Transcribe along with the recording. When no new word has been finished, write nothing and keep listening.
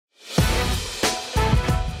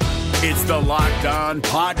It's the Locked On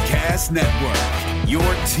Podcast Network, your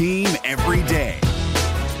team every day.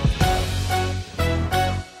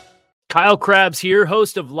 Kyle Krabs here,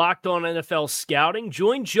 host of Locked On NFL Scouting.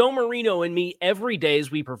 Join Joe Marino and me every day as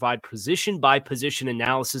we provide position-by-position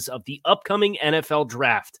analysis of the upcoming NFL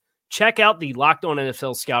Draft. Check out the Locked On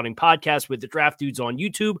NFL Scouting podcast with the Draft Dudes on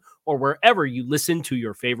YouTube or wherever you listen to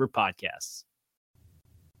your favorite podcasts.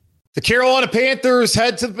 The Carolina Panthers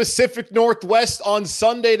head to the Pacific Northwest on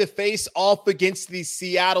Sunday to face off against the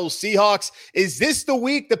Seattle Seahawks. Is this the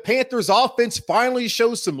week the Panthers offense finally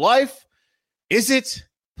shows some life? Is it?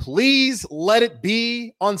 Please let it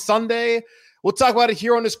be on Sunday. We'll talk about it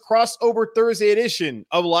here on this crossover Thursday edition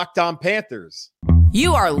of Locked On Panthers.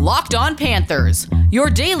 You are Locked On Panthers, your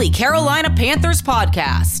daily Carolina Panthers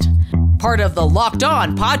podcast. Part of the Locked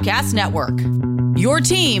On Podcast Network, your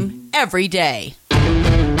team every day.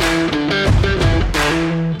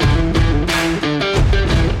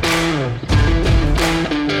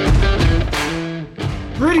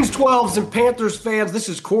 Greetings, 12s and Panthers fans. This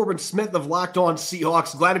is Corbin Smith of Locked On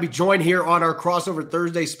Seahawks. Glad to be joined here on our Crossover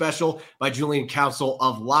Thursday special by Julian Council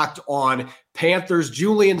of Locked On Panthers.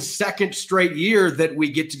 Julian's second straight year that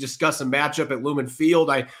we get to discuss a matchup at Lumen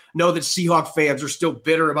Field. I know that Seahawk fans are still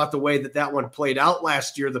bitter about the way that one played out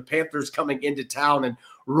last year. The Panthers coming into town and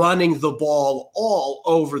running the ball all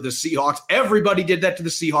over the Seahawks. Everybody did that to the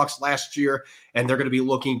Seahawks last year, and they're going to be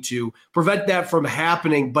looking to prevent that from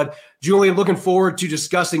happening. But Julian, looking forward to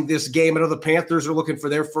discussing this game. I know the Panthers are looking for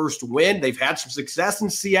their first win. They've had some success in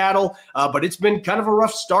Seattle, but it's been kind of a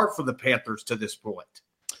rough start for the Panthers to this point.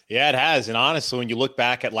 Yeah, it has. And honestly, when you look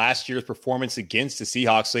back at last year's performance against the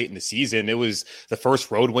Seahawks late in the season, it was the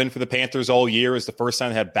first road win for the Panthers all year. It was the first time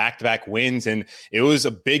they had back-to-back wins. And it was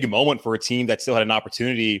a big moment for a team that still had an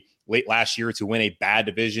opportunity late last year to win a bad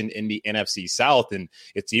division in the NFC South. And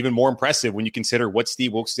it's even more impressive when you consider what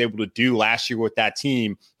Steve Wilks was able to do last year with that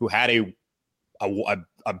team who had a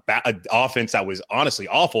offense that was honestly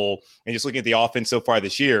awful. And just looking at the offense so far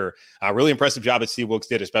this year, a really impressive job that Steve Wilks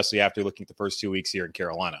did, especially after looking at the first 2 weeks here in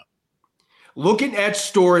Carolina. Looking at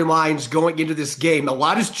storylines going into this game, a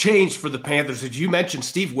lot has changed for the Panthers. As you mentioned,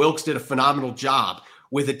 Steve Wilks did a phenomenal job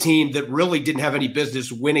with a team that really didn't have any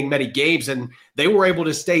business winning many games, and they were able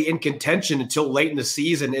to stay in contention until late in the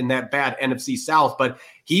season in that bad NFC South. But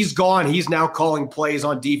he's gone. He's now calling plays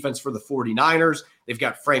on defense for the 49ers. They've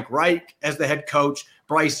got Frank Reich as the head coach,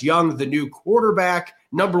 Bryce Young, the new quarterback,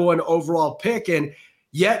 #1 overall pick. And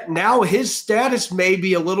yet now his status may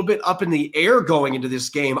be a little bit up in the air going into this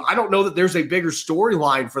game. I don't know that there's a bigger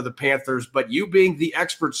storyline for the Panthers, but you being the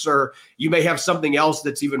expert, sir, you may have something else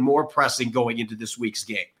that's even more pressing going into this week's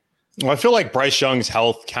game. Well, I feel like Bryce Young's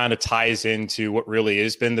health kind of ties into what really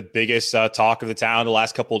has been the biggest talk of the town the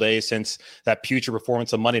last couple of days since that putrid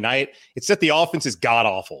performance on Monday night. It's that the offense is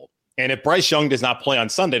god-awful. And if Bryce Young does not play on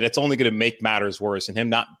Sunday, that's only going to make matters worse. And him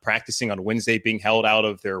not practicing on Wednesday, being held out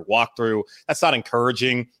of their walkthrough, that's not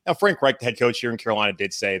encouraging. Now, Frank Reich, the head coach here in Carolina,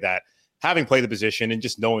 did say that having played the position and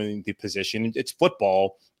just knowing the position, it's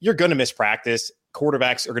football, you're going to miss practice.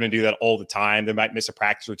 Quarterbacks are going to do that all the time. They might miss a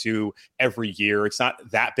practice or two every year. It's not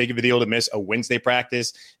that big of a deal to miss a Wednesday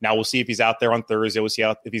practice. Now we'll see if he's out there on Thursday. We'll see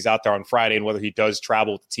if he's out there on Friday and whether he does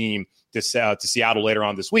travel with the team to Seattle later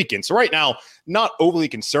on this weekend. So right now, not overly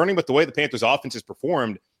concerning, but the way the Panthers offense has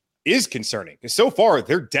performed is concerning. Because so far,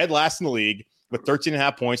 they're dead last in the league with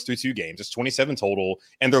 13.5 points through 2 games. It's 27 total,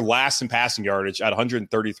 and they're last in passing yardage at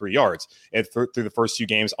 133 yards through the first 2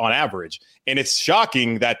 games on average. And it's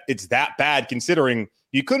shocking that it's that bad considering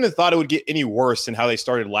you couldn't have thought it would get any worse than how they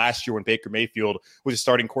started last year when Baker Mayfield was a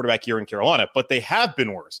starting quarterback here in Carolina. But they have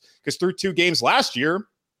been worse because through 2 games last year,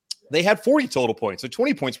 they had 40 total points, so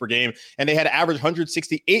 20 points per game, and they had average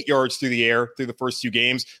 168 yards through the air through the first 2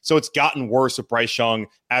 games. So it's gotten worse with Bryce Young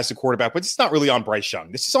as the quarterback, but it's not really on Bryce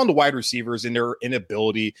Young. This is on the wide receivers and their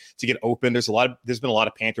inability to get open. There's been a lot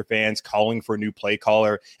of Panther fans calling for a new play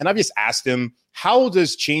caller, and I've just asked them, how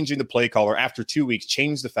does changing the play caller after 2 weeks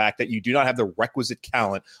change the fact that you do not have the requisite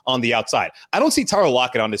talent on the outside? I don't see Tyler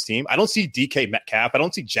Lockett on this team. I don't see DK Metcalf. I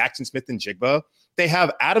don't see Jackson Smith and Jigba. They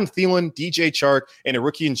have Adam Thielen, DJ Chark, and a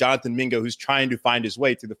rookie in Jonathan Mingo who's trying to find his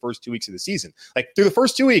way through the first 2 weeks of the season. Like through the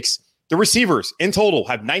first 2 weeks, the receivers in total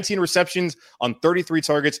have 19 receptions on 33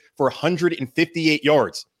 targets for 158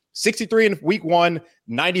 yards. 63 in week 1,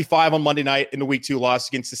 95 on Monday night in the week 2 loss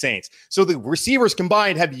against the Saints. So the receivers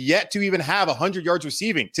combined have yet to even have 100 yards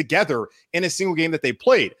receiving together in a single game that they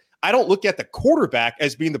played. I don't look at the quarterback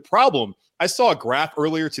as being the problem. I saw a graph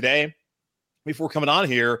earlier today before coming on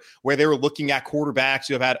here, where they were looking at quarterbacks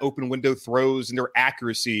who have had open window throws and their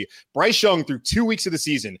accuracy. Bryce Young, through 2 weeks of the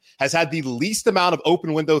season, has had the least amount of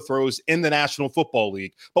open window throws in the National Football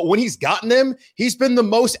League. But when he's gotten them, he's been the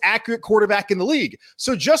most accurate quarterback in the league.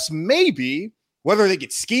 So just maybe, whether they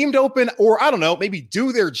get schemed open or, I don't know, maybe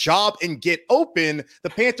do their job and get open, the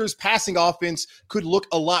Panthers' passing offense could look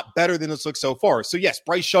a lot better than it's looked so far. So yes,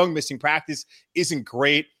 Bryce Young missing practice isn't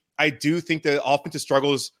great. I do think the offensive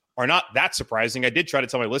struggles are not that surprising. I did try to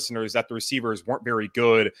tell my listeners that the receivers weren't very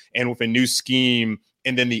good, and with a new scheme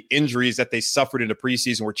and then the injuries that they suffered in the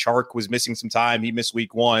preseason where Chark was missing some time, he missed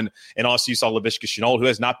week 1, and also you saw Laviska Shenault, who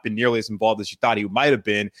has not been nearly as involved as you thought he might have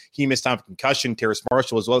been. He missed time for concussion. Terrace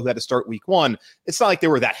Marshall as well, who had to start week 1. It's not like they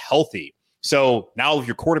were that healthy. So now with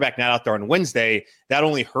your quarterback not out there on Wednesday, that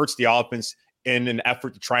only hurts the offense in an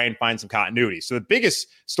effort to try and find some continuity. So the biggest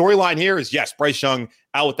storyline here is, yes, Bryce Young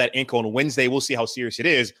out with that ankle on Wednesday. We'll see how serious it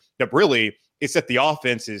is. But really, it's that the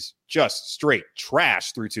offense is just straight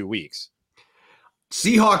trash through 2 weeks.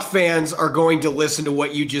 Seahawks fans are going to listen to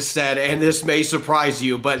what you just said, and this may surprise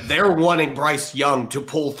you, but they're wanting Bryce Young to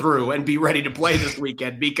pull through and be ready to play this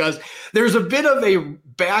weekend because there's a bit of a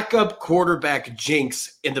backup quarterback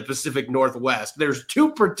jinx in the Pacific Northwest. There's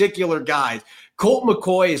 2 particular guys. Colt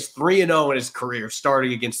McCoy is 3-0 in his career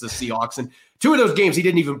starting against the Seahawks, and 2 of those games he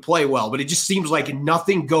didn't even play well, but it just seems like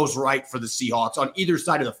nothing goes right for the Seahawks on either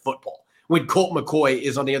side of the football. When Colt McCoy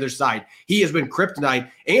is on the other side, he has been kryptonite.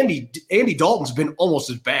 Andy Dalton's been almost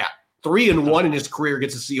as bad. 3-1 in his career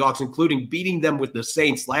against the Seahawks, including beating them with the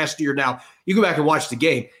Saints last year. Now, you go back and watch the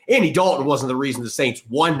game. Andy Dalton wasn't the reason the Saints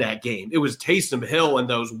won that game. It was Taysom Hill and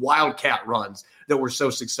those wildcat runs that were so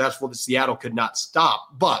successful that Seattle could not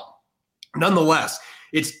stop. But nonetheless,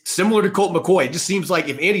 it's similar to Colt McCoy. It just seems like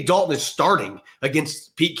if Andy Dalton is starting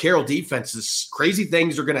against Pete Carroll defenses, crazy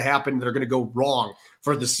things are going to happen that are going to go wrong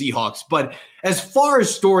for the Seahawks. But as far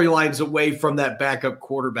as storylines away from that backup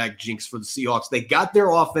quarterback jinx for the Seahawks, they got their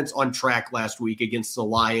offense on track last week against the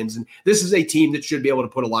Lions. And this is a team that should be able to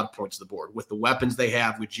put a lot of points on the board with the weapons they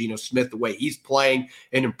have, with Geno Smith, the way he's playing,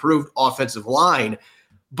 an improved offensive line.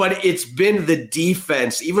 But it's been the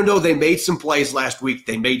defense. Even though they made some plays last week,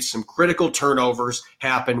 they made some critical turnovers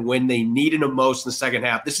happen when they needed them most in the second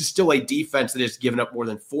half. This is still a defense that has given up more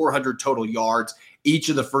than 400 total yards each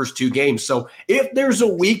of the first 2 games. So if there's a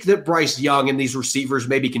week that Bryce Young and these receivers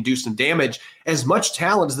maybe can do some damage, as much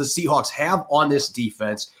talent as the Seahawks have on this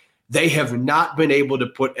defense, they have not been able to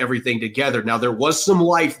put everything together. Now, there was some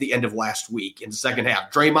life the end of last week in the second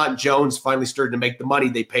half. Draymond Jones finally started to make the money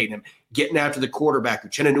they paid him, getting after the quarterback.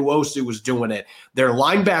 Uchenna Nwosu was doing it. Their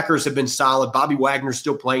linebackers have been solid. Bobby Wagner's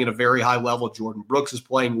still playing at a very high level. Jordan Brooks is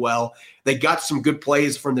playing well. They got some good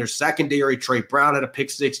plays from their secondary. Trey Brown had a pick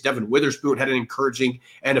 6. Devin Witherspoon had an encouraging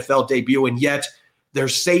NFL debut. And yet their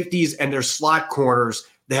safeties and their slot corners,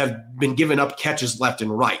 they have been giving up catches left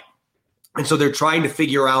and right. And so they're trying to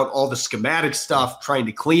figure out all the schematic stuff, trying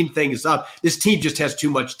to clean things up. This team just has too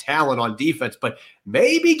much talent on defense, but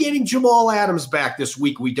maybe getting Jamal Adams back this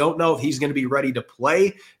week. We don't know if he's going to be ready to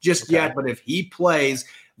play just yet, but if he plays,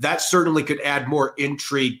 that certainly could add more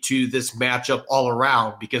intrigue to this matchup all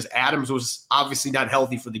around because Adams was obviously not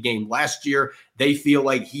healthy for the game last year. They feel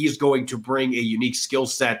like he's going to bring a unique skill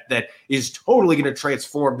set that is totally going to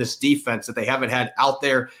transform this defense that they haven't had out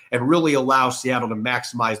there and really allow Seattle to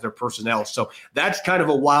maximize their personnel. So that's kind of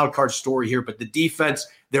a wild card story here, but the defense,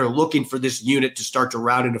 they're looking for this unit to start to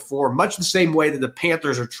round into form, much the same way that the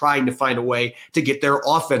Panthers are trying to find a way to get their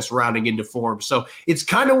offense rounding into form. So it's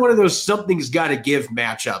kind of one of those something's got to give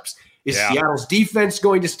matchups. Is Seattle's defense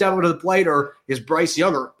going to step up to the plate, or is Bryce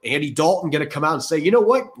Young or Andy Dalton going to come out and say, you know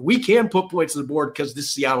what, we can put points on the board because this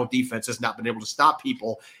Seattle defense has not been able to stop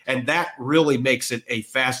people? And that really makes it a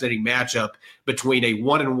fascinating matchup between a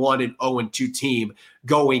 1-1 and 0-2 team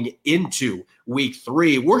going into week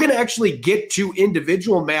 3. We're going to actually get to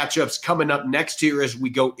individual matchups coming up next year as we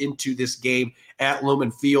go into this game at Lumen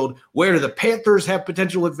Field. Where do the Panthers have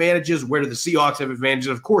potential advantages? Where do the Seahawks have advantages?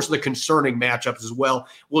 Of course, the concerning matchups as well.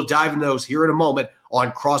 We'll dive into those here in a moment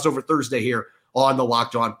on Crossover Thursday here on the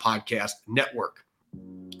Locked On Podcast Network,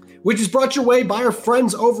 which is brought your way by our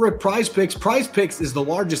friends over at Prize Picks. Prize Picks is the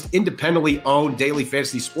largest independently owned daily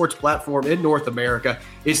fantasy sports platform in North America.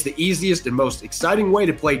 It's the easiest and most exciting way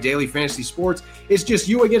to play daily fantasy sports. It's just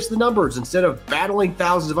you against the numbers. Instead of battling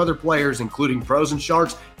thousands of other players, including pros and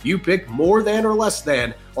sharks, you pick more than or less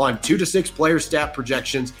than on 2 to 6 player stat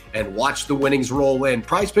projections and watch the winnings roll in.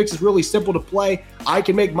 Prize Picks is really simple to play. I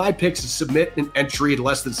can make my picks and submit an entry in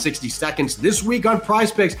less than 60 seconds. This week on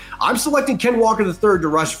Prize Picks, I'm selecting Ken Walker III to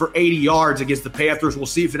rush for 80 yards against the Panthers. We'll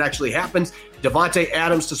see if it actually happens. Devontae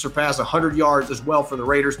Adams to surpass 100 yards as well for the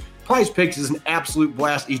Raiders. Prize Picks is an absolute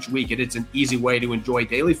blast each week, and it's an easy way to enjoy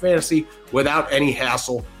daily fantasy without any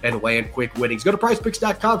hassle and land quick winnings. Go to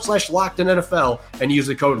prizepicks.com/LockedOnNFL and use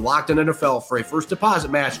the code LockedOnNFL for a first deposit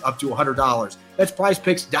match up to $100. That's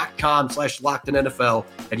prizepicks.com/LockedOnNFL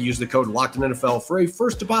and use the code LockedOnNFL for a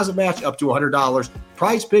first deposit match up to $100.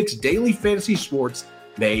 Prize Picks, daily fantasy sports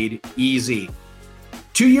made easy.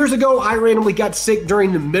 2 years ago, I randomly got sick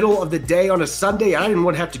during the middle of the day on a Sunday. I didn't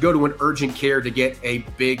want to have to go to an urgent care to get a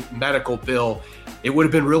big medical bill. It would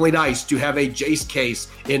have been really nice to have a Jace case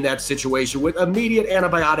in that situation with immediate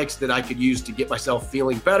antibiotics that I could use to get myself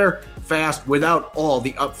feeling better fast without all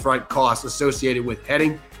the upfront costs associated with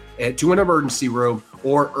heading to an emergency room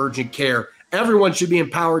or urgent care. Everyone should be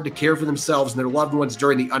empowered to care for themselves and their loved ones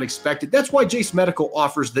during the unexpected. That's why Jace Medical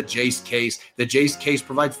offers the Jace case. The Jace case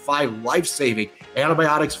provides 5 life-saving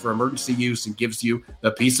antibiotics for emergency use and gives you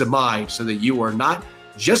the peace of mind so that you are not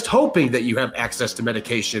just hoping that you have access to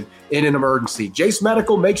medication in an emergency. Jace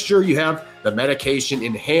Medical makes sure you have the medication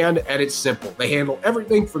in hand, and it's simple. They handle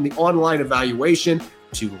everything from the online evaluation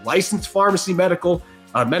to licensed pharmacy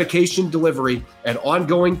medication delivery, and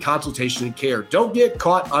ongoing consultation and care. Don't get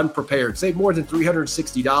caught unprepared. Save more than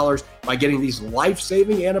 $360 by getting these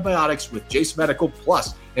life-saving antibiotics with Jace Medical,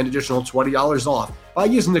 plus an additional $20 off by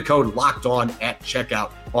using the code LOCKEDON at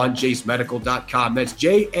checkout on JaceMedical.com. That's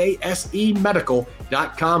JASE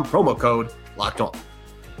Medical.com, promo code LOCKEDON.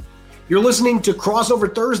 You're listening to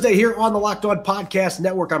Crossover Thursday here on the Locked On Podcast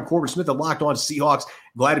Network. I'm Corbin Smith of Locked On Seahawks.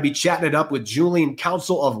 Glad to be chatting it up with Julian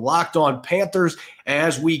Council of Locked On Panthers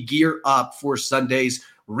as we gear up for Sunday's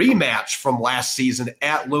rematch from last season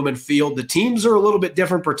at Lumen Field. The teams are a little bit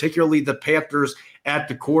different, particularly the Panthers at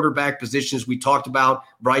the quarterback positions. We talked about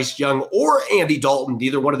Bryce Young or Andy Dalton.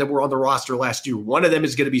 Neither one of them were on the roster last year. One of them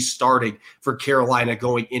is going to be starting for Carolina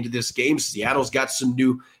going into this game. Seattle's got some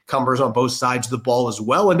newcomers on both sides of the ball as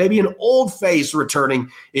well, and maybe an old face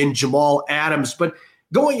returning in Jamal Adams. But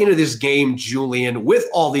going into this game, Julian, with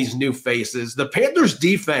all these new faces, the Panthers'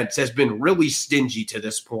 defense has been really stingy to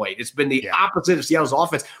this point. It's been the opposite of Seattle's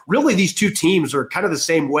offense. Really, these two teams are kind of the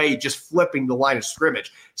same way, just flipping the line of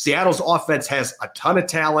scrimmage. Seattle's offense has a ton of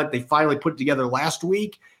talent. They finally put it together last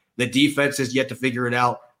week. The defense has yet to figure it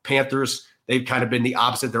out. Panthers, they've kind of been the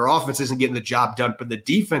opposite. Their offense isn't getting the job done, but the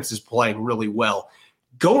defense is playing really well.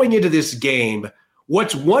 Going into this game,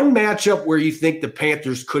 what's one matchup where you think the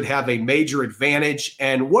Panthers could have a major advantage,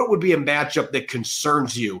 and what would be a matchup that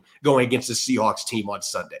concerns you going against the Seahawks team on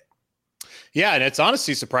Sunday? Yeah, and it's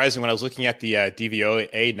honestly surprising when I was looking at the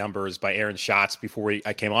DVOA numbers by Aaron Schatz before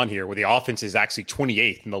I came on here, where the offense is actually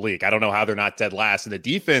 28th in the league. I don't know how they're not dead last. And the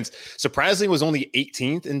defense, surprisingly, was only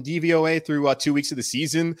 18th in DVOA through 2 weeks of the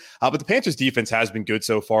season. But the Panthers' defense has been good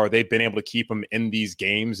so far. They've been able to keep them in these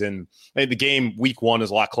games. And the game week 1 is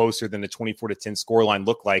a lot closer than the 24-10 scoreline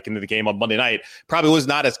looked like. And the game on Monday night probably was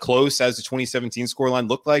not as close as the 2017 scoreline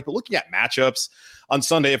looked like. But looking at matchups on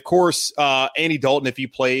Sunday, of course, Andy Dalton, if he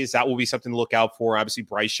plays, that will be something to look out for. Obviously,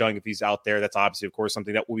 Bryce Young, if he's out there, that's obviously, of course,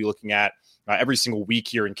 something that we'll be looking at every single week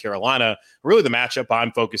here in Carolina. Really, the matchup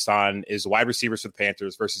I'm focused on is the wide receivers for the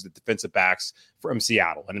Panthers versus the defensive backs from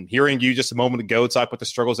Seattle. And hearing you just a moment ago talk about the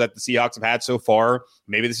struggles that the Seahawks have had so far,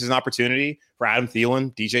 maybe this is an opportunity for Adam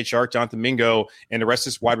Thielen, DJ Chark, Jonathan Mingo, and the rest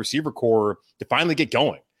of this wide receiver core to finally get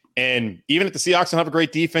going. And even if the Seahawks don't have a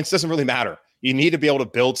great defense, it doesn't really matter. You need to be able to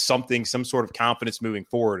build something, some sort of confidence moving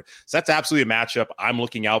forward. So that's absolutely a matchup I'm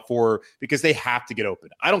looking out for because they have to get open.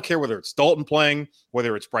 I don't care whether it's Dalton playing,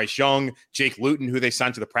 whether it's Bryce Young, Jake Luton, who they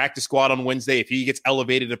signed to the practice squad on Wednesday. If he gets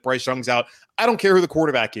elevated, if Bryce Young's out, I don't care who the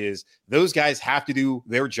quarterback is. Those guys have to do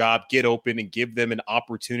their job, get open, and give them an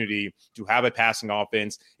opportunity to have a passing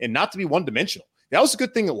offense and not to be one-dimensional. That was a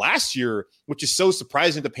good thing last year, which is so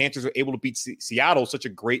surprising the Panthers were able to beat Seattle, such a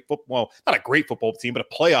great football, not a great football team, but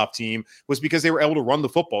a playoff team, was because they were able to run the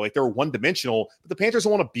football. Like they were one-dimensional, but the Panthers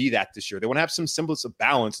don't want to be that this year. They want to have some semblance of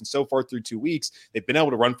balance, and so far through 2 weeks, they've been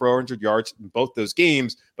able to run for 100 yards in both those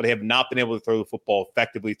games, but they have not been able to throw the football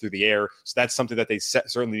effectively through the air. So that's something that they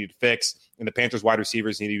certainly need to fix, and the Panthers wide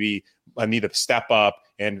receivers need to step up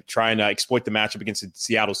and try and exploit the matchup against the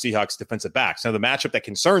Seattle Seahawks defensive backs. Now, the matchup that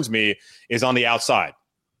concerns me is on the outside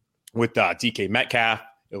with DK Metcalf,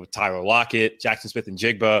 with Tyler Lockett, Jackson Smith, and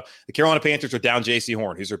Jigba. The Carolina Panthers are down J.C.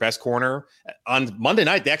 Horn, who's their best corner. On Monday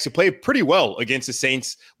night, they actually played pretty well against the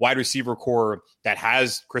Saints wide receiver core that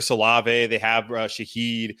has Chris Olave. They have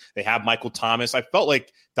Shaheed. They have Michael Thomas. I felt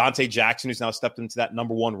like Dante Jackson, who's now stepped into that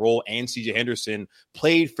number one role, and C.J. Henderson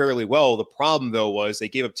played fairly well. The problem, though, was they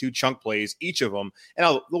gave up 2 chunk plays, each of them.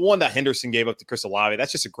 And the one that Henderson gave up to Chris Olave,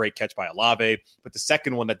 that's just a great catch by Olave. But the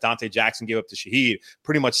second one that Dante Jackson gave up to Shaheed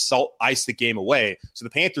pretty much iced the game away. So the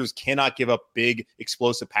Panthers cannot give up big,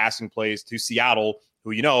 explosive passing plays to Seattle,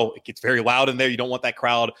 who, it gets very loud in there. You don't want that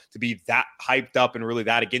crowd to be that hyped up and really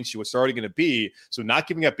that against you. It's already going to be. So not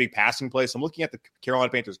giving up big passing plays. I'm looking at the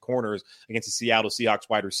Carolina Panthers corners against the Seattle Seahawks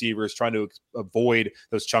wide receivers, trying to avoid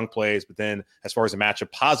those chunk plays. But then as far as a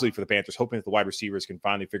matchup positively for the Panthers, hoping that the wide receivers can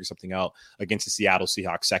finally figure something out against the Seattle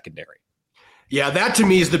Seahawks secondary. Yeah, that to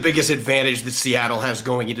me is the biggest advantage that Seattle has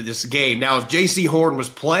going into this game. Now, if J.C. Horn was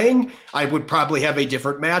playing, I would probably have a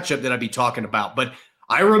different matchup that I'd be talking about. But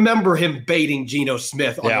I remember him baiting Geno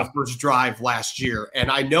Smith on the first drive last year, and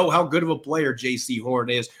I know how good of a player J.C. Horn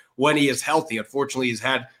is when he is healthy. Unfortunately, he's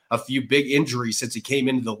had a few big injuries since he came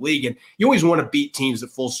into the league, and you always want to beat teams at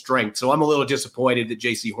full strength. So I'm a little disappointed that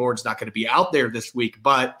J.C. Horn's not going to be out there this week,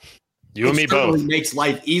 but you and me both. Makes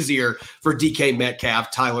life easier for DK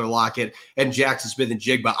Metcalf, Tyler Lockett, and Jackson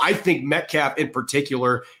Smith-Njigba. I think Metcalf in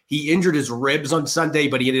particular, he injured his ribs on Sunday,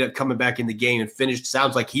 but he ended up coming back in the game and finished.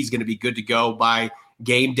 Sounds like he's going to be good to go by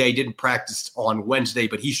game day. Didn't practice on Wednesday,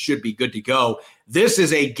 but he should be good to go. This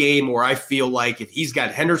is a game where I feel like if he's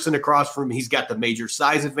got Henderson across from him, he's got the major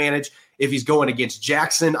size advantage. If he's going against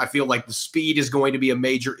Jackson, I feel like the speed is going to be a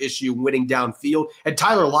major issue winning downfield. And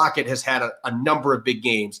Tyler Lockett has had a number of big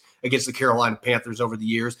games against the Carolina Panthers over the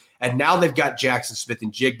years. And now they've got Jackson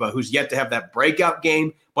Smith-Njigba, who's yet to have that breakout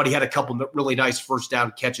game, but he had a couple of really nice first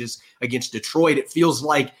down catches against Detroit. It feels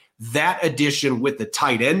like that addition with the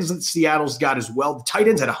tight ends that Seattle's got as well. The tight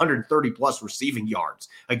ends had 130-plus receiving yards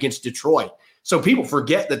against Detroit. So people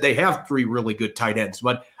forget that they have three really good tight ends.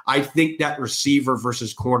 But I think that receiver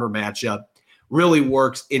versus corner matchup really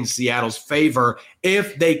works in Seattle's favor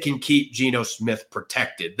if they can keep Geno Smith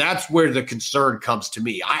protected. That's where the concern comes to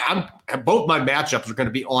me. Both my matchups are going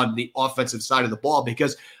to be on the offensive side of the ball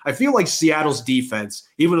because I feel like Seattle's defense,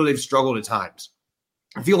 even though they've struggled at times,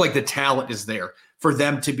 I feel like the talent is there for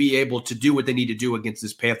them to be able to do what they need to do against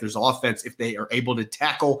this Panthers offense if they are able to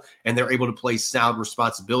tackle and they're able to play sound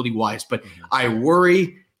responsibility-wise. But I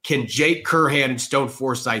worry, can Jake Curhan and Stone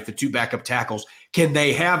Forsythe, the two backup tackles, can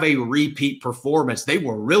they have a repeat performance? They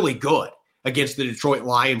were really good against the Detroit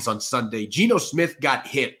Lions on Sunday. Geno Smith got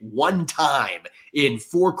hit one time in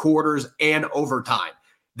 4 quarters and overtime.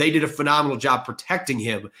 They did a phenomenal job protecting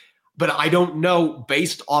him. But I don't know,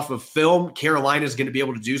 based off of film, Carolina is going to be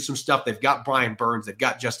able to do some stuff. They've got Brian Burns. They've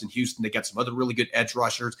got Justin Houston. They got some other really good edge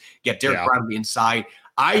rushers. Get Derek Brown on the inside.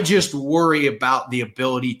 I just worry about the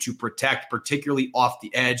ability to protect, particularly off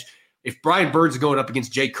the edge. If Brian Burns is going up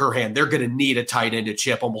against Jake Curhan, they're going to need a tight end to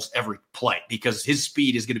chip almost every play because his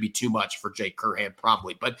speed is going to be too much for Jake Curhan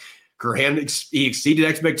probably. But Curhan, he exceeded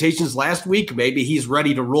expectations last week. Maybe he's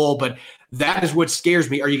ready to roll, but that is what scares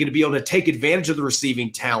me. Are you going to be able to take advantage of the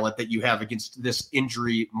receiving talent that you have against this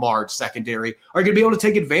injury-marred secondary? Are you going to be able to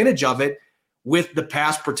take advantage of it with the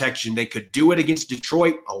pass protection? They could do it against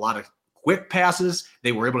Detroit, a lot of quick passes.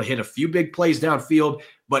 They were able to hit a few big plays downfield,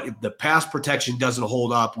 but if the pass protection doesn't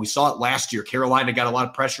hold up, we saw it last year. Carolina got a lot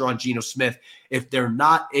of pressure on Geno Smith. If they're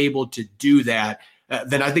not able to do that,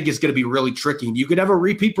 then I think it's going to be really tricky. And you could have a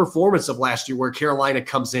repeat performance of last year where Carolina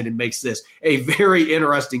comes in and makes this a very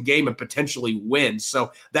interesting game and potentially wins.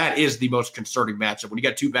 So that is the most concerning matchup. When you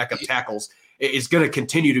got two backup tackles, it's going to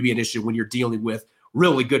continue to be an issue when you're dealing with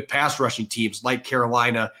really good pass rushing teams like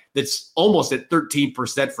Carolina that's almost at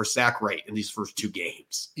 13% for sack rate in these first 2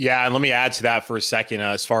 games. Yeah, and let me add to that for a second.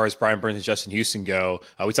 As far as Brian Burns and Justin Houston go,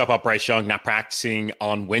 we talked about Bryce Young not practicing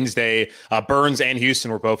on Wednesday. Burns and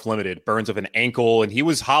Houston were both limited. Burns of an ankle, and he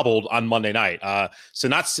was hobbled on Monday night. So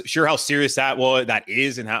not sure how serious that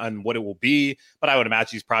is and what it will be, but I would imagine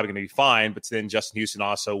he's probably going to be fine. But then Justin Houston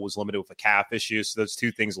also was limited with a calf issue. So those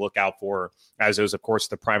 2 things to look out for, as those, of course,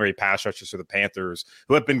 the primary pass rushers for the Panthers,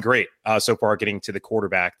 who have been great so far getting to the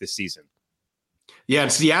quarterback this season. Yeah,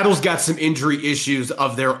 and Seattle's got some injury issues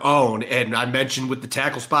of their own. And I mentioned with the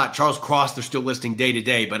tackle spot, Charles Cross, they're still listing day to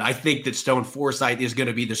day, but I think that Stone Forsythe is going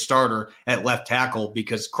to be the starter at left tackle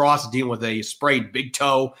because Cross is dealing with a sprained big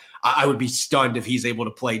toe. I would be stunned if he's able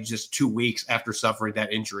to play just 2 weeks after suffering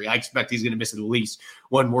that injury. I expect he's going to miss at least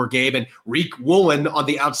 1 more game. And Reek Woolen on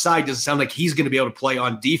the outside doesn't sound like he's going to be able to play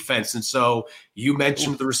on defense. And so you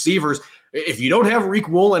mentioned the receivers. If you don't have Reek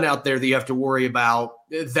Woolen out there that you have to worry about,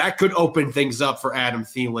 that could open things up for Adam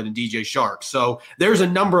Thielen and DJ Shark. So there's a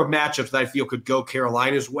number of matchups that I feel could go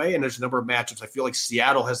Carolina's way, and there's a number of matchups I feel like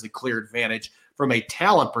Seattle has the clear advantage from a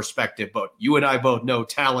talent perspective. But you and I both know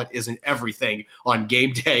talent isn't everything on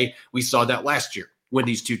game day. We saw that last year when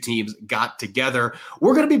these 2 teams got together.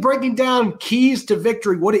 We're going to be breaking down keys to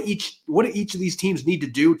victory. What do each of these teams need to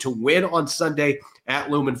do to win on Sunday at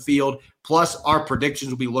Lumen Field? Plus, our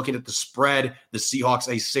predictions will be looking at the spread. The Seahawks,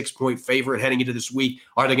 a 6-point favorite heading into this week.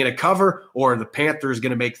 Are they going to cover, or are the Panthers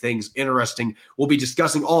going to make things interesting? We'll be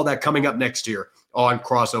discussing all that coming up next year on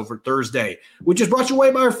Crossover Thursday, which is brought your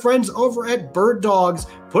way by our friends over at Bird Dogs.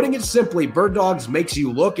 Putting it simply, Bird Dogs makes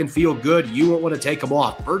you look and feel good. You won't want to take them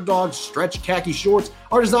off. Bird Dogs stretch khaki shorts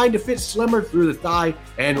are designed to fit slimmer through the thigh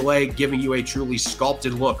and leg, giving you a truly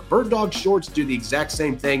sculpted look. Bird Dog shorts do the exact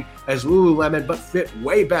same thing as Lululemon, but fit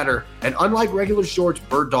way better. And unlike regular shorts,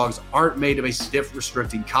 Bird Dogs aren't made of a stiff,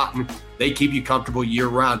 restricting cotton. They keep you comfortable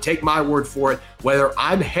year-round. Take my word for it. Whether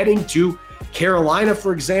I'm heading to Carolina,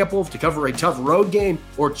 for example, to cover a tough road game,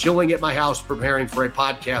 or chilling at my house preparing for a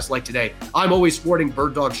podcast like today, I'm always sporting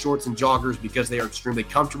Bird Dog shorts and joggers because they are extremely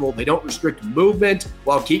comfortable. They don't restrict movement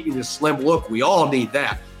while keeping the slim look. We all need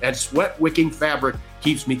that. And sweat-wicking fabric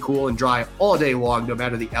keeps me cool and dry all day long, no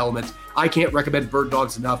matter the elements. I can't recommend Bird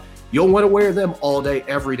Dogs enough. You'll want to wear them all day,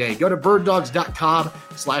 every day. Go to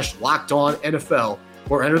birddogs.com/LockedOnNFL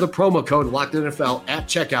or enter the promo code LockedOnNFL at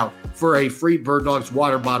checkout for a free Bird Dogs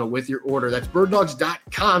water bottle with your order. That's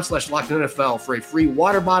birddogs.com/LockedOnNFL for a free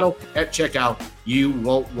water bottle at checkout. You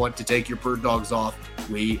won't want to take your Bird Dogs off.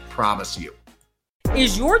 We promise you.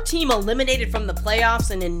 Is your team eliminated from the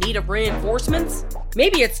playoffs and in need of reinforcements?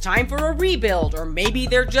 Maybe it's time for a rebuild, or maybe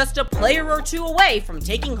they're just a player or two away from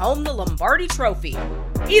taking home the Lombardi Trophy.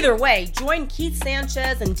 Either way, join Keith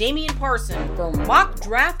Sanchez and Damian Parson for Mock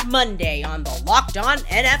Draft Monday on the Locked On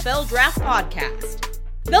NFL Draft Podcast.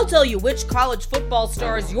 They'll tell you which college football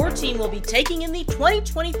stars your team will be taking in the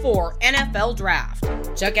 2024 NFL Draft.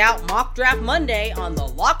 Check out Mock Draft Monday on the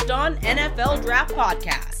Locked On NFL Draft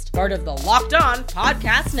Podcast, part of the Locked On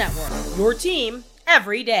Podcast Network, your team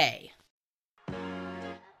every day.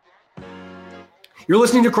 You're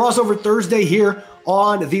listening to Crossover Thursday here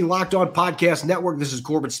on the Locked On Podcast Network. This is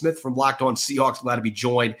Corbin Smith from Locked On Seahawks. Glad to be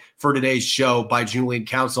joined for today's show by Julian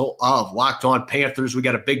Council of Locked On Panthers. We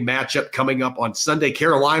got a big matchup coming up on Sunday.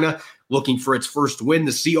 Carolina looking for its first win.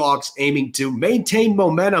 The Seahawks aiming to maintain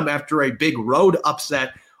momentum after a big road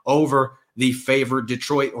upset over the favored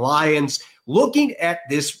Detroit Lions. Looking at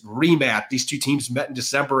this rematch, these two teams met in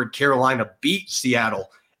December and Carolina beat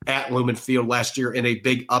Seattle at Lumen Field last year in a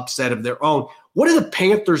big upset of their own. What do the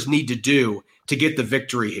Panthers need to do to get the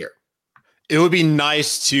victory here? It would be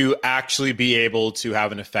nice to actually be able to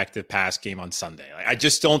have an effective pass game on Sunday. I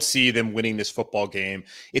just don't see them winning this football game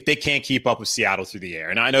if they can't keep up with Seattle through the air.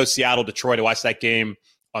 And I know Seattle, Detroit, I watched that game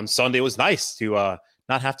on Sunday. It was nice to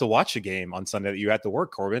not have to watch a game on Sunday that you had to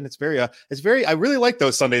work, Corbin. It's very, I really like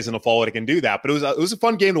those Sundays in the fall when I can do that. But it was a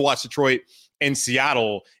fun game to watch Detroit and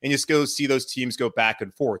Seattle and just go see those teams go back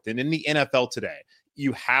and forth. And in the NFL today,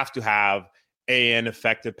 you have to have an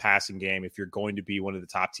effective passing game if you're going to be one of the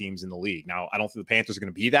top teams in the league. Now, I don't think the Panthers are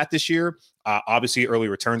going to be that this year. Obviously, early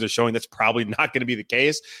returns are showing that's probably not going to be the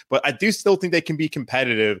case, but I do still think they can be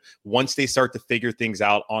competitive once they start to figure things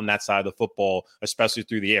out on that side of the football, especially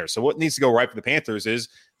through the air. So what needs to go right for the Panthers is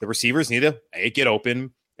the receivers need to get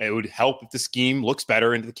open. It would help if the scheme looks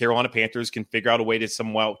better and the Carolina Panthers can figure out a way to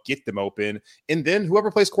somewhat get them open. And then whoever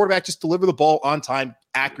plays quarterback, just deliver the ball on time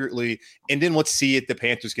accurately. And then let's see if the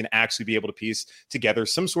Panthers can actually be able to piece together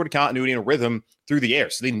some sort of continuity and a rhythm through the air.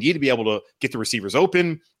 So they need to be able to get the receivers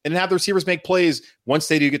open and have the receivers make plays once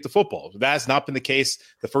they do get the football. That has not been the case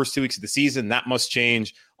the first 2 weeks of the season. That must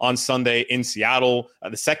change on Sunday in Seattle.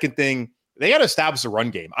 The second thing, they got to establish a run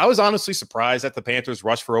game. I was honestly surprised that the Panthers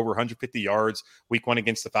rushed for over 150 yards week one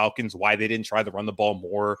against the Falcons, why they didn't try to run the ball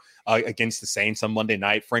more against the Saints on Monday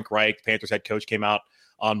night. Frank Reich, Panthers head coach, came out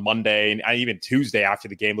on Monday and even Tuesday after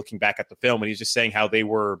the game looking back at the film, and he's just saying how they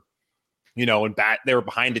were they were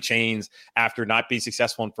behind the chains after not being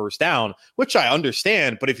successful on first down, which I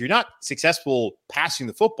understand. But if you're not successful passing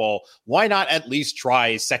the football, why not at least try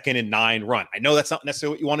a 2nd and 9 run? I know that's not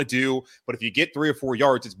necessarily what you want to do, but if you get 3 or 4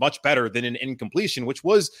 yards, it's much better than an incompletion, which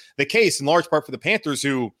was the case in large part for the Panthers,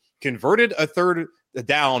 who converted a third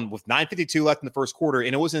down with 9:52 left in the first quarter,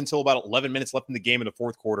 and it wasn't until about 11 minutes left in the game in the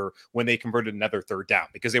fourth quarter when they converted another third down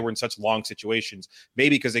because they were in such long situations,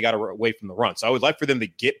 maybe because they got away from the run. So I would like for them to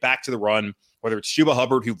get back to the run, whether it's Chuba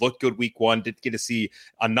Hubbard, who looked good week one, didn't get to see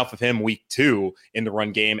enough of him week two in the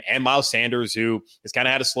run game, and Miles Sanders, who has kind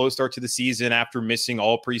of had a slow start to the season after missing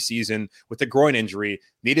all preseason with a groin injury.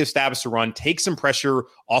 Need to establish a run, take some pressure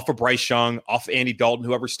off of Bryce Young, off of Andy Dalton,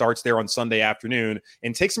 whoever starts there on Sunday afternoon,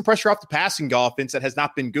 and take some pressure off the passing offense that has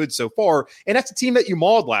not been good so far. And that's a team that you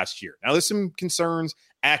mauled last year. Now, there's some concerns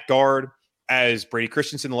at guard, as Brady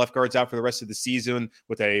Christensen, the left guard's out for the rest of the season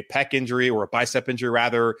with a pec injury or a bicep injury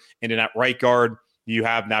rather, and then at right guard, You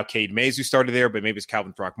have now Cade Mays, who started there, but maybe it's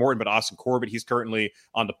Calvin Throckmorton. But Austin Corbett, he's currently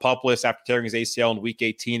on the PUP list after tearing his ACL in Week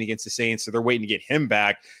 18 against the Saints. So they're waiting to get him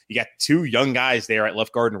back. You got two young guys there at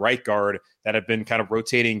left guard and right guard that have been kind of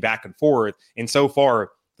rotating back and forth. And so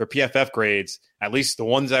far, their PFF grades, at least the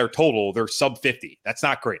ones that are total, they're sub 50. That's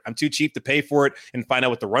not great. I'm too cheap to pay for it and find out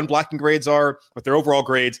what the run blocking grades are, but their overall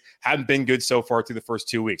grades haven't been good so far through the first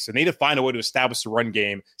 2 weeks. So they need to find a way to establish the run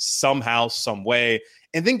game somehow, some way,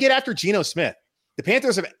 and then get after Geno Smith. The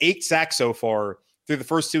Panthers have 8 sacks so far through the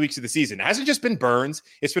first 2 weeks of the season. It hasn't just been Burns.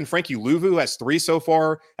 It's been Frankie Louvu, who has 3 so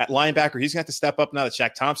far at linebacker. He's going to have to step up now that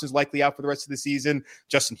Shaq Thompson's likely out for the rest of the season.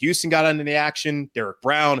 Justin Houston got into the action. Derek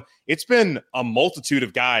Brown. It's been a multitude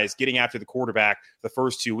of guys getting after the quarterback the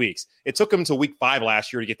first 2 weeks. It took them until week 5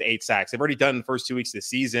 last year to get to 8 sacks. They've already done the first 2 weeks of the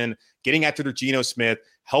season, getting after their Geno Smith,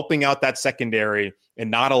 helping out that secondary, and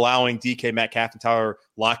not allowing DK Metcalf and Tyler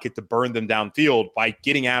Lockett to burn them downfield by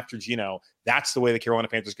getting after Geno. That's the way the Carolina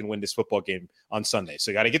Panthers can win this football game on Sunday. So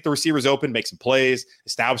you got to get the receivers open, make some plays,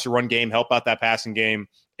 establish a run game, help out that passing game,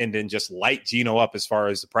 and then just light Geno up as far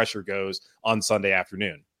as the pressure goes on Sunday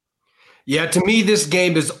afternoon. Yeah, to me, this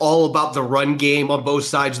game is all about the run game on both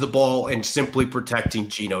sides of the ball and simply protecting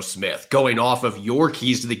Geno Smith. Going off of your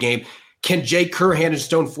keys to the game, can Jay Curhan and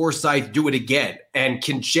Stone Forsythe do it again? And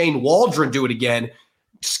can Shane Waldron do it again,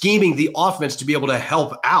 scheming the offense to be able to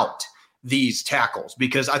help out these tackles?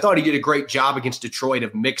 Because I thought he did a great job against Detroit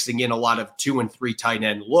of mixing in a lot of 2 and 3 tight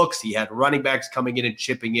end looks. He had running backs coming in and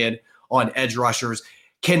chipping in on edge rushers.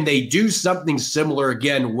 Can they do something similar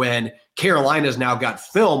again when Carolina's now got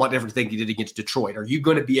film on everything he did against Detroit? Are you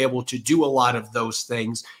going to be able to do a lot of those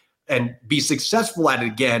things and be successful at it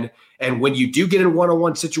again? And when you do get in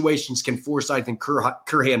one-on-one situations, can Forsythe and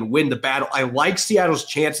Curhan win the battle? I like Seattle's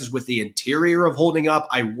chances with the interior of holding up.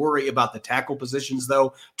 I worry about the tackle positions,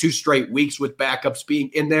 though. 2 straight weeks with backups being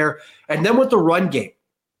in there. And then with the run game,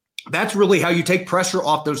 that's really how you take pressure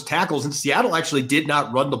off those tackles. And Seattle actually did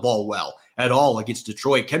not run the ball well at all against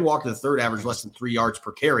Detroit. Ken Walker, the third, averaged less than 3 yards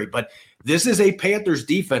per carry. But this is a Panthers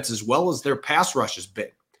defense as well as their pass rush has been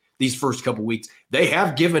these first couple weeks. They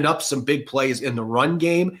have given up some big plays in the run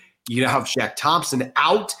game. You have Shaq Thompson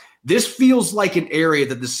out. This feels like an area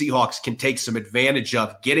that the Seahawks can take some advantage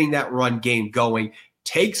of, getting that run game going,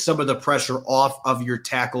 take some of the pressure off of your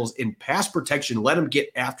tackles in pass protection, let them get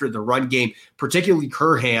after the run game, particularly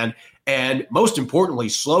Curhan, and most importantly,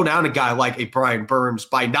 slow down a guy like a Brian Burns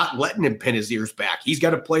by not letting him pin his ears back. He's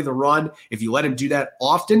got to play the run. If you let him do that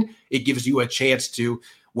often, it gives you a chance to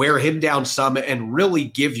wear him down some and really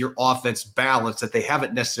give your offense balance that they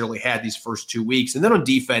haven't necessarily had these first 2 weeks. And then on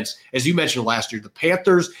defense, as you mentioned last year, the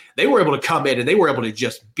Panthers, they were able to come in and they were able to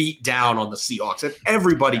just beat down on the Seahawks. And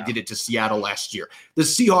everybody did it to Seattle last year. The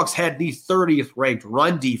Seahawks had the 30th ranked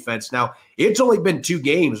run defense. Now, it's only been 2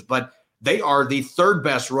 games, but they are the 3rd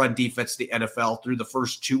best run defense in the NFL through the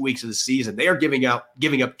first 2 weeks of the season. They are giving up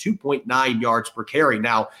 2.9 yards per carry.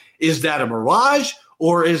 Now, is that a mirage?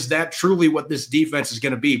 Or is that truly what this defense is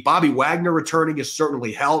going to be? Bobby Wagner returning has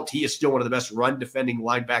certainly helped. He is still one of the best run-defending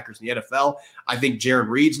linebackers in the NFL. I think Jaron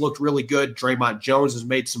Reed's looked really good. Draymond Jones has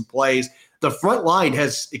made some plays. The front line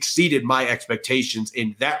has exceeded my expectations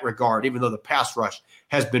in that regard, even though the pass rush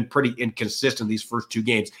has been pretty inconsistent these first 2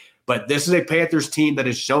 games. But this is a Panthers team that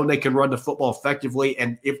has shown they can run the football effectively,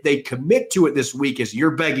 and if they commit to it this week, as you're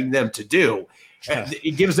begging them to do,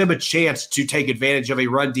 it gives them a chance to take advantage of a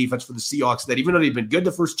run defense for the Seahawks that, even though they've been good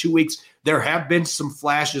the first 2 weeks, there have been some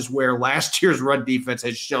flashes where last year's run defense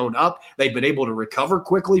has shown up. They've been able to recover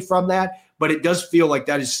quickly from that, but it does feel like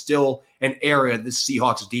that is still an area the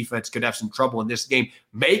Seahawks defense could have some trouble in this game.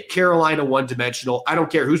 Make Carolina one-dimensional. I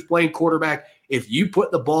don't care who's playing quarterback. If you put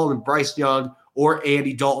the ball in Bryce Young or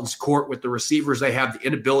Andy Dalton's court with the receivers they have, the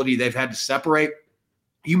inability they've had to separate,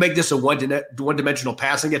 you make this a one-dimensional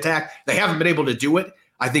passing attack. They haven't been able to do it.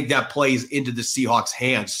 I think that plays into the Seahawks'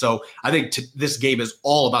 hands. So I think this game is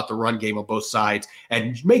all about the run game on both sides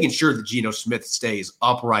and making sure that Geno Smith stays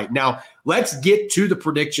upright. Now, let's get to the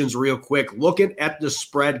predictions real quick. Looking at the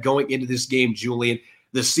spread going into this game, Julian,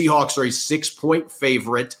 the Seahawks are a 6-point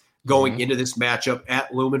favorite going into this matchup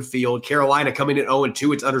at Lumen Field. Carolina coming in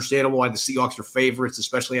 0-2. It's understandable why the Seahawks are favorites,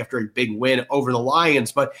 especially after a big win over the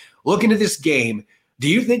Lions. But looking at this game, do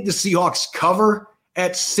you think the Seahawks cover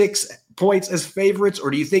at 6 points as favorites, or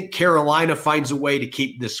do you think Carolina finds a way to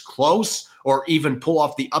keep this close or even pull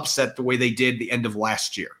off the upset the way they did the end of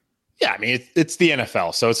last year? Yeah, I mean, it's the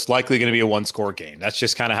NFL, so it's likely going to be a one-score game. That's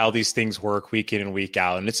just kind of how these things work week in and week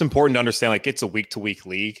out. And it's important to understand, like, it's a week-to-week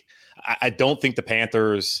league. I don't think the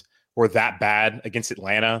Panthers were that bad against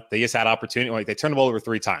Atlanta. They just had opportunity. Like, they turned the ball over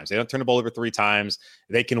 3 times. They don't turn the ball over 3 times.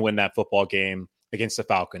 They can win that football game. against the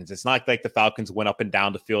Falcons. It's not like the Falcons went up and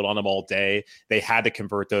down the field on them all day. They had to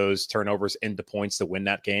convert those turnovers into points to win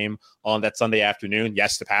that game on that Sunday afternoon.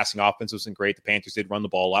 Yes, the passing offense wasn't great. The Panthers did run the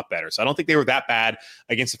ball a lot better. So I don't think they were that bad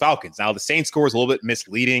against the Falcons. Now, the Saints score is a little bit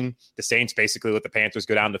misleading. The Saints basically let the Panthers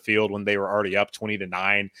go down the field when they were already up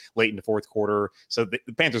 20-9 late in the fourth quarter. So the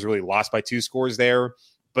Panthers really lost by 2 scores there.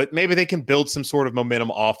 But maybe they can build some sort of momentum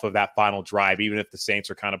off of that final drive, even if the Saints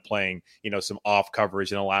are kind of playing, some off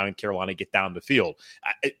coverage and allowing Carolina to get down the field.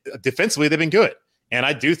 Defensively, they've been good. And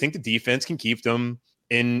I do think the defense can keep them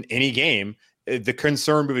in any game. The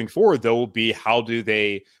concern moving forward, though, will be how do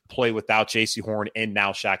they play without J.C. Horn and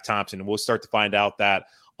now Shaq Thompson? And we'll start to find out that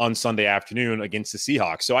on Sunday afternoon against the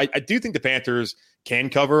Seahawks. So I do think the Panthers can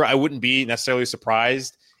cover. I wouldn't be necessarily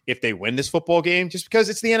surprised if they win this football game, just because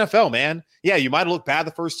it's the NFL, man. Yeah, you might have looked bad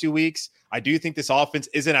the first 2 weeks. I do think this offense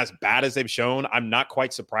isn't as bad as they've shown. I'm not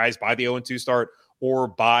quite surprised by the 0-2 start or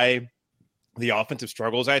by the offensive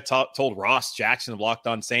struggles. I told Ross Jackson of Locked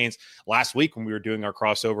On Saints last week when we were doing our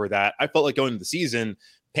crossover that I felt like going into the season,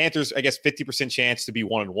 Panthers, I guess, 50% chance to be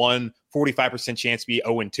 1-1, 45% chance to be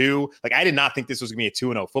 0-2. Like, I did not think this was going to be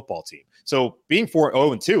a 2-0 football team. So being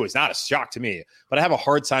 0-2 is not a shock to me, but I have a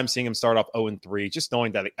hard time seeing them start off 0-3, just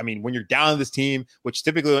knowing that, when you're down on this team, which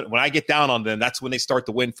typically when I get down on them, that's when they start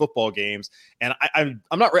to win football games. And I'm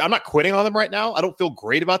not quitting on them right now. I don't feel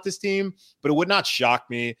great about this team, but it would not shock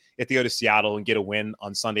me if they go to Seattle and get a win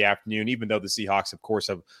on Sunday afternoon, even though the Seahawks, of course,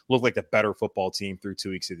 have looked like the better football team through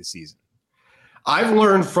 2 weeks of the season. I've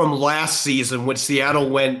learned from last season when Seattle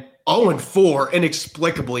went 0-4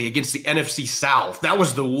 inexplicably against the NFC South. That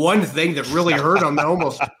was the one thing that really hurt them and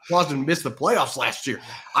almost caused them to miss the playoffs last year.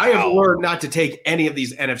 I have learned not to take any of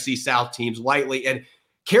these NFC South teams lightly. And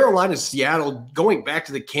Carolina, Seattle, going back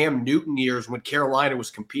to the Cam Newton years when Carolina was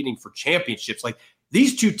competing for championships, like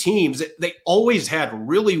these two teams, they always had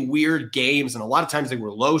really weird games, and a lot of times they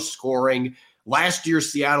were low scoring. Last year,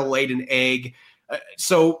 Seattle laid an egg.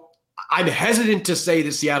 So I'm hesitant to say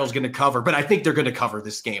that Seattle's going to cover, but I think they're going to cover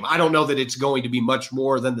this game. I don't know that it's going to be much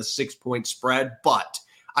more than the 6-point spread, but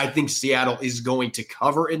I think Seattle is going to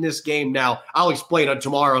cover in this game. Now, I'll explain on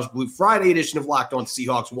tomorrow's Blue Friday edition of Locked On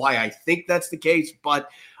Seahawks why I think that's the case, but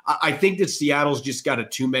I think that Seattle's just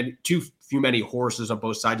got too few many horses on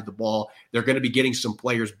both sides of the ball. They're going to be getting some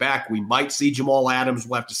players back. We might see Jamal Adams.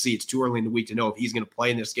 We'll have to see. It's too early in the week to know if he's going to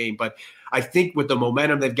play in this game, but I think with the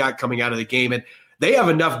momentum they've got coming out of the game, and they have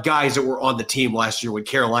enough guys that were on the team last year when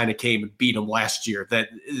Carolina came and beat them last year that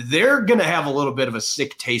they're going to have a little bit of a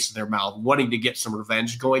sick taste in their mouth, wanting to get some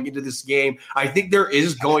revenge going into this game. I think there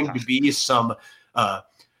is going to be some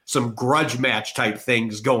grudge match type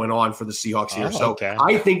things going on for the Seahawks here. Okay.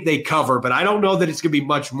 I think they cover, but I don't know that it's going to be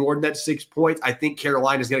much more than that 6 points. I think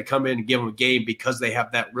Carolina is going to come in and give them a game because they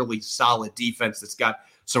have that really solid defense that's got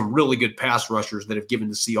some really good pass rushers that have given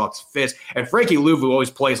the Seahawks fits. And Frankie Louvu always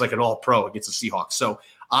plays like an all-pro against the Seahawks. So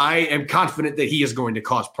I am confident that he is going to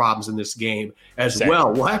cause problems in this game as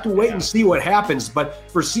well. We'll have to wait and see what happens. But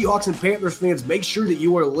for Seahawks and Panthers fans, make sure that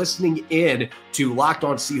you are listening in to Locked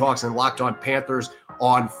On Seahawks and Locked On Panthers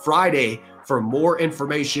on Friday for more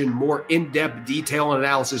information, more in-depth detail and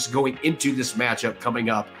analysis going into this matchup coming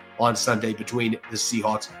up on Sunday between the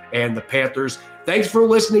Seahawks and the Panthers. Thanks for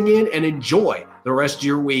listening in and enjoy the rest of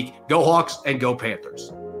your week. Go Hawks and go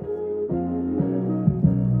Panthers.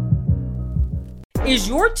 Is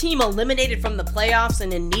your team eliminated from the playoffs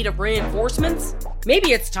and in need of reinforcements?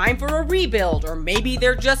 Maybe it's time for a rebuild, or maybe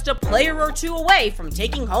they're just a player or two away from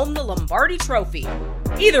taking home the Lombardi Trophy.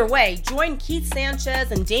 Either way, join Keith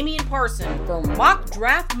Sanchez and Damian Parson for Mock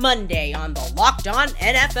Draft Monday on the Locked On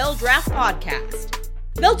NFL Draft Podcast.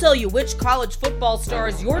 They'll tell you which college football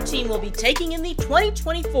stars your team will be taking in the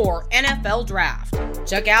 2024 NFL Draft.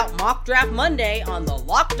 Check out Mock Draft Monday on the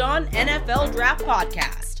Locked On NFL Draft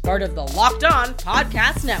Podcast, part of the Locked On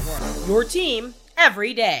Podcast Network, your team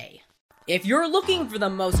every day. If you're looking for the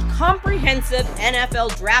most comprehensive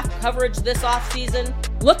NFL draft coverage this offseason,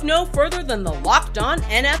 look no further than the Locked On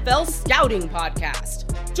NFL Scouting Podcast.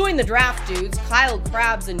 Join the draft dudes, Kyle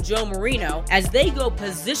Krabs and Joe Marino, as they go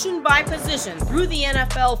position by position through the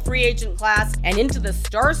NFL free agent class and into the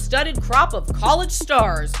star-studded crop of college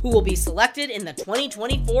stars who will be selected in the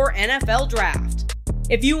 2024 NFL Draft.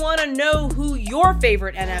 If you want to know who your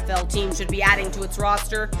favorite NFL team should be adding to its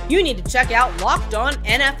roster, you need to check out Locked On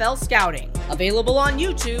NFL Scouting, available on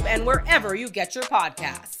YouTube and wherever you get your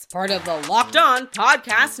podcasts. Part of the Locked On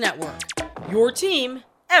Podcast Network, your team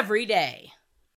every day.